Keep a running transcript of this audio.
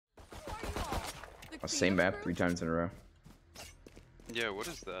Same map 3 times in a row. Yeah, what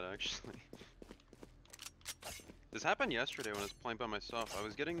is that actually? This happened yesterday when I was playing by myself. I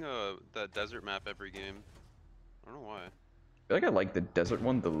was getting that desert map every game. I don't know why. I feel like I like the desert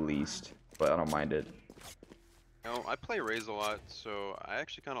one the least, but I don't mind it. You know, I play Raze a lot, so I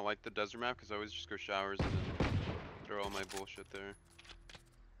actually kind of like the desert map because I always just go showers and then throw all my bullshit there.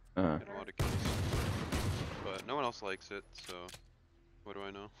 Get a lot of kills. But no one else likes it, so what do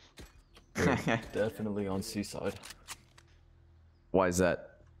I know? Definitely on seaside. Why is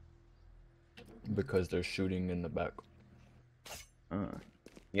that? Because they're shooting in the back.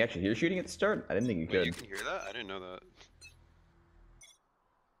 You actually hear shooting at the start? I didn't think you Wait, could. you can hear that? I didn't know that.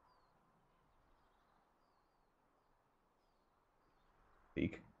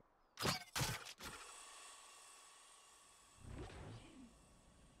 Peek.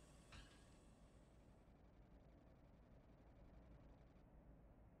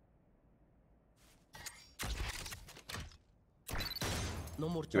 No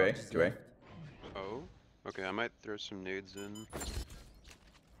more 2A, charges 2A. left. Oh? Okay, I might throw some nades in.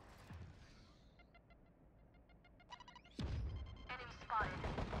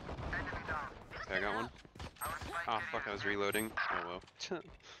 Okay, I got one. Ah, fuck, I was reloading. Oh well. Enemy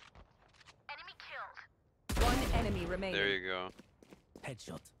killed. One enemy remaining. There you go.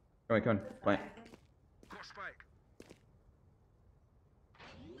 Headshot. Come on, plant.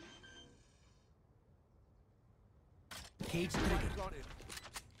 Cage triggered.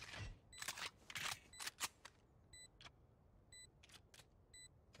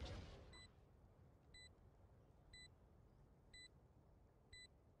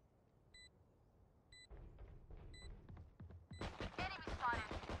 Enemy spotted.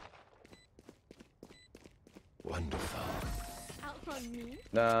 Wonderful. Outrun me.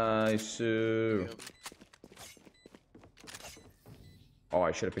 Nice. Yep. Oh,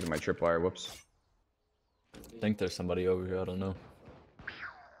 I should have picked my tripwire. Whoops. I think there's somebody over here, I don't know.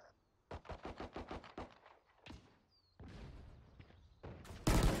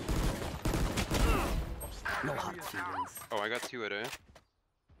 No hard feelings. Oh, I got 2 at A.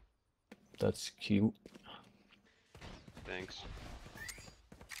 That's cute. Thanks.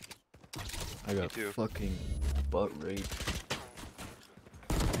 I got too. fucking butt rape.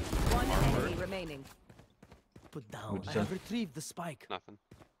 One enemy remaining. Put down. What'd you I say? have retrieved the spike. Nothing.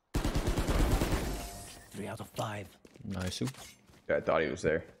 3 out of 5. Nice. Yeah, I thought he was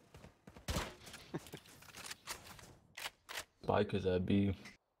there. Spike is at B.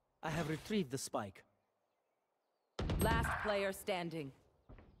 I have retrieved the spike. Last player standing.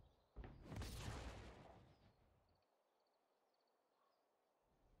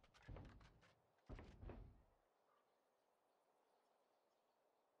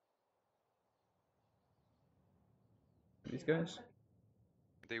 These guys?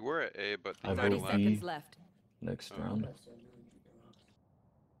 They were at A, but they I might 30 have vote left. B. seconds left. Next Oh. round.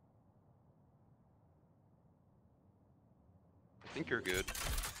 I think you're good.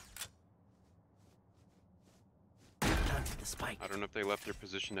 Planted the spike. I don't know if they left their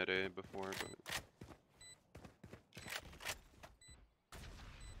position at A before, but...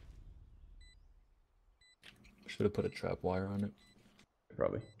 Should have put a trap wire on it.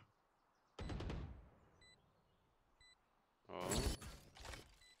 Probably. Oh.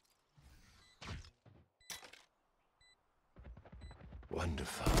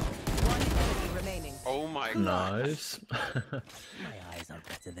 Wonderful. One enemy remaining. Oh my god. Nice. My eyes are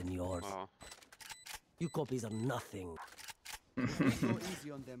better than yours. Wow. You copies are nothing. Go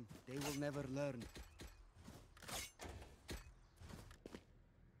easy on them. They will never learn.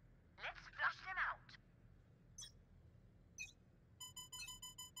 Let's flush them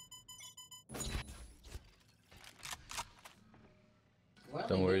out.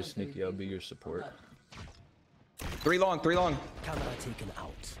 Don't worry, Sneaky, I'll be your support. 3 long, 3 long. Camera taken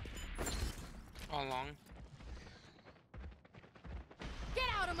out. All long. Get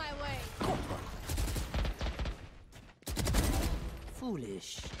out of my way. Caught one.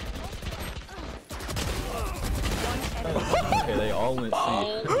 Foolish. One enemy. Okay, they all went C.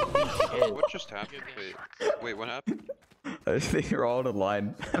 What just happened? Wait, what happened? I think you're all in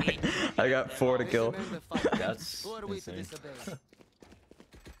line. I got 4 to kill. That's Who are we to insane. disobey?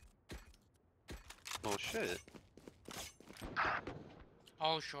 Oh shit.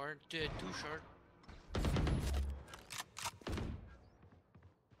 All short. Too short.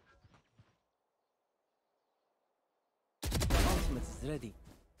 Ultimate is ready.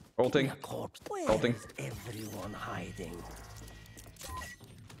 Ulting. A corpse. Ulting. Where's everyone hiding?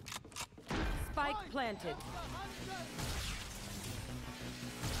 Spike planted.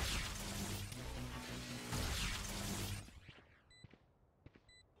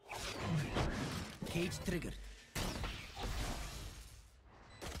 Cage triggered.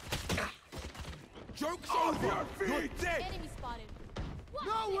 Joke's over! You're dead! Enemy spotted.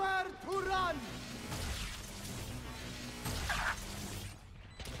 Nowhere to run!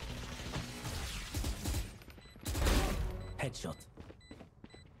 Headshot.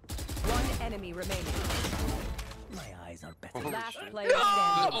 One enemy remaining. My eyes are better. Last player standing.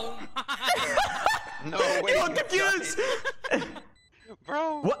 Oh my. No way. I'm confused.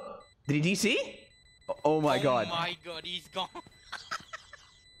 Bro. What? Did he DC? Oh my god. Oh my god, he's gone.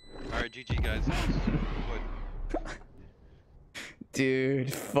 Alright, GG guys. What?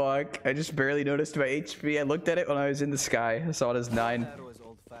 Dude, fuck. I just barely noticed my HP. I looked at it when I was in the sky. I saw it as 9. Arrow is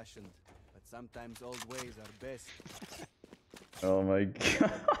old-fashioned, but sometimes old ways are best. Oh my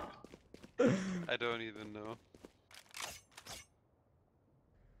god. I don't even know.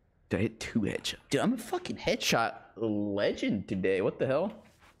 Did I hit 2 headshots? Dude, I'm a fucking headshot legend today. What the hell?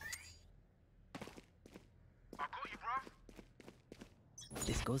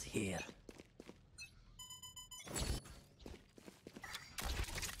 This goes here.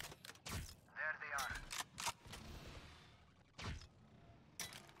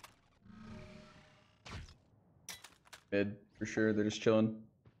 Mid, for sure. They're just chilling.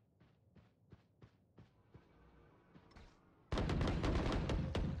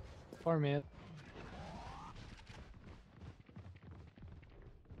 Far mid.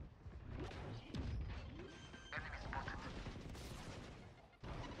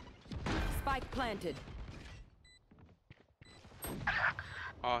 Spike planted.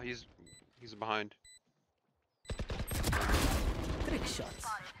 Oh, he's behind. Trick shots.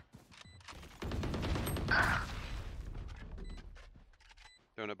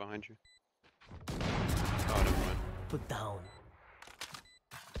 Donut behind you. Oh, never mind. Put down.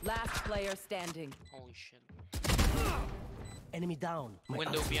 Last player standing. Holy shit. Enemy down. My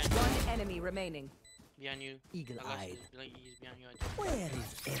Window ultimate- behind you. One enemy remaining. Behind you. Eagle-eyed. He's behind you. I think. Where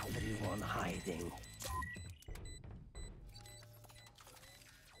is everyone hiding?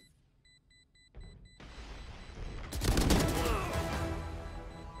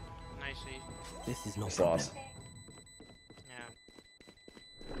 Nice ace. This is no Just problem. lost. Yeah.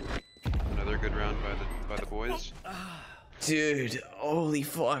 Another good round by the boys. Dude, holy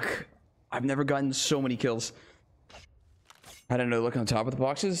fuck. I've never gotten so many kills. I don't know, look on top of the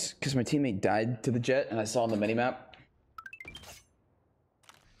boxes because my teammate died to the jet and I saw on the minimap.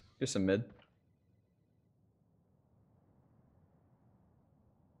 Here's some mid.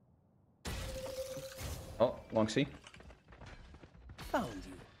 Oh, long C. Found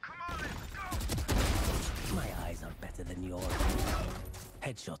you. My eyes are better than yours.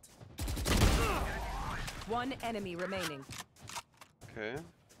 Headshot. One enemy remaining. Okay.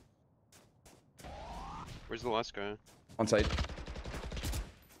 Where's the last guy? On site.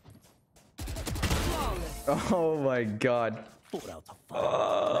 Flawless. Oh my god. 4 out of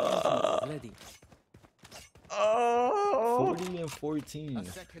 5. Ready. Oh! 40 and 14. A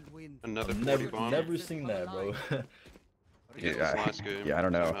second win. Another 40 Never, bomb. never seen that, bro. He gets Yeah, his last game. yeah, I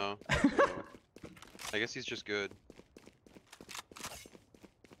don't know. somehow, so I guess he's just good.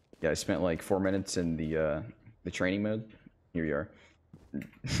 Yeah, I spent like 4 minutes in the training mode. Here we are.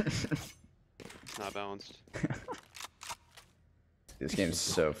 It's not balanced. This game's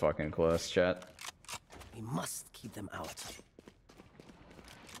so fucking close, chat. We must keep them out.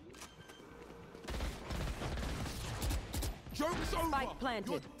 Joke's over! Spike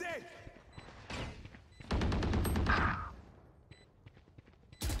planted. You're dead!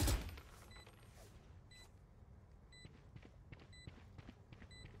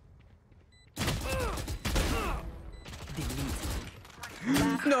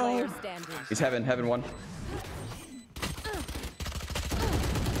 Last player standing. He's heaven one.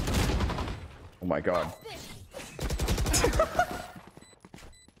 Oh my god.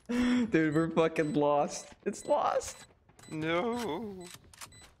 Dude, we're fucking lost. It's lost. No.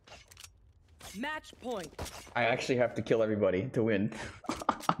 Match point. I actually have to kill everybody to win.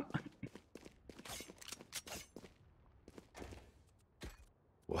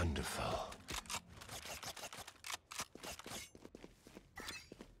 Wonderful.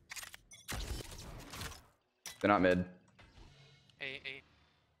 They're not mid. A.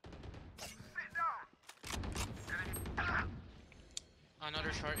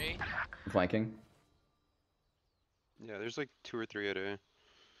 Another short A. I'm flanking. Yeah, there's like 2 or 3 at A.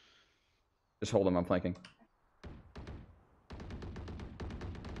 Just hold him, I'm flanking.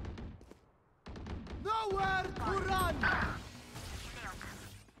 Nowhere to run!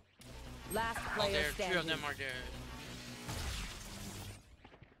 Last Oh, player there. 3 standing. of them are there.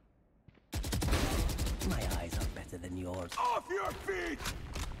 My eyes are better than yours. Off your feet!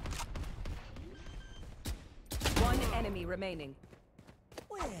 enemy remaining.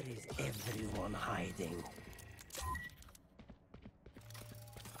 Where is everyone hiding?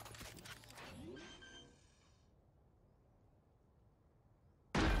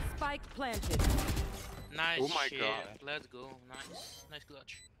 Spike planted. Nice Oh my shit. God. Let's go. Nice. Nice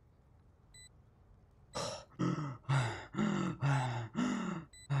clutch.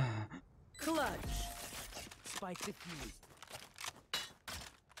 Clutch. Spike defused.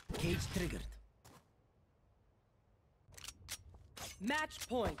 Cage triggered. Match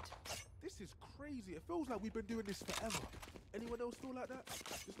point. This is crazy. It feels like we've been doing this forever. Anyone else feel like that?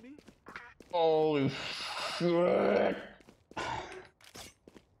 Just me? Holy shit.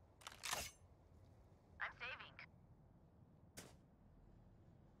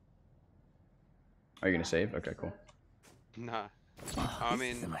 Are you gonna save? Okay, cool. Nah. Ah, I this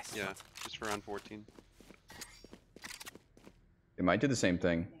is mean, a nice yeah, spot. just for round 14. It might do the same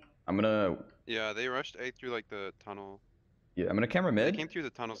thing. I'm gonna, Yeah, they rushed A through like the tunnel. yeah, I'm gonna camera They mid. came through the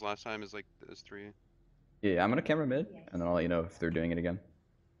tunnels last time as like as 3. Yeah, I'm gonna camera mid, and then I'll let you know if they're doing it again.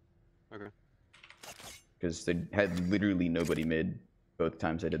 Okay. Because they had literally nobody mid both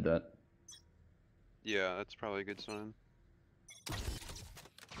times I did that. Yeah, that's probably a good sign.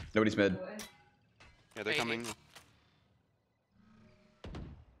 Nobody's mid. Yeah, they're Hey, coming.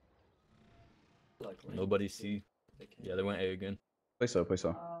 Nobody C. Yeah, they went A again. Play slow, play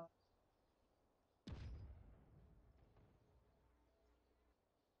slow.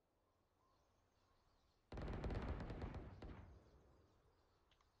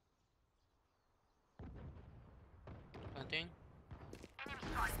 Planting.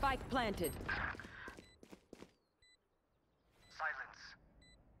 Spike planted.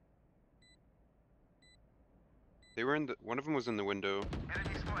 They were in the. One of them was in the window.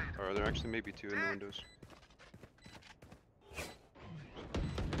 Or there actually maybe 2 in the windows.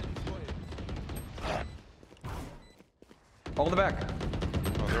 All in the back.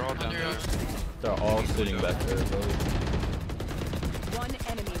 Oh, they're all down there. They're all sitting back there, bro. One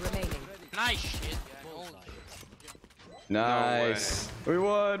enemy remaining. Nice shit. Holy Nice. We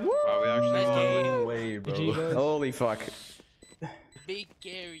won. Woo! Wow, we actually Nice won. game. No way, bro. GG, guys. Holy fuck. big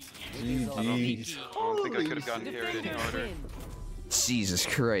carry. GG. I don't think I could have gotten carried any Defenders harder. win. Jesus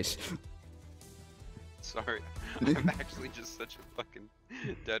Christ. Sorry. I'm actually just such a fucking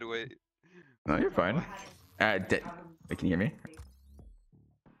dead weight. No, you're fine. Wait, can you hear me?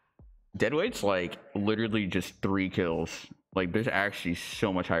 Deadweight's like literally just 3 kills. Like there's actually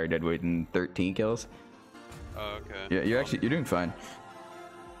so much higher deadweight than 13 kills. Oh, okay. Yeah, you're doing fine.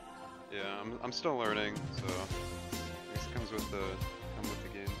 Yeah, I'm still learning, so I guess it comes with the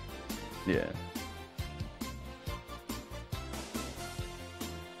game. Yeah.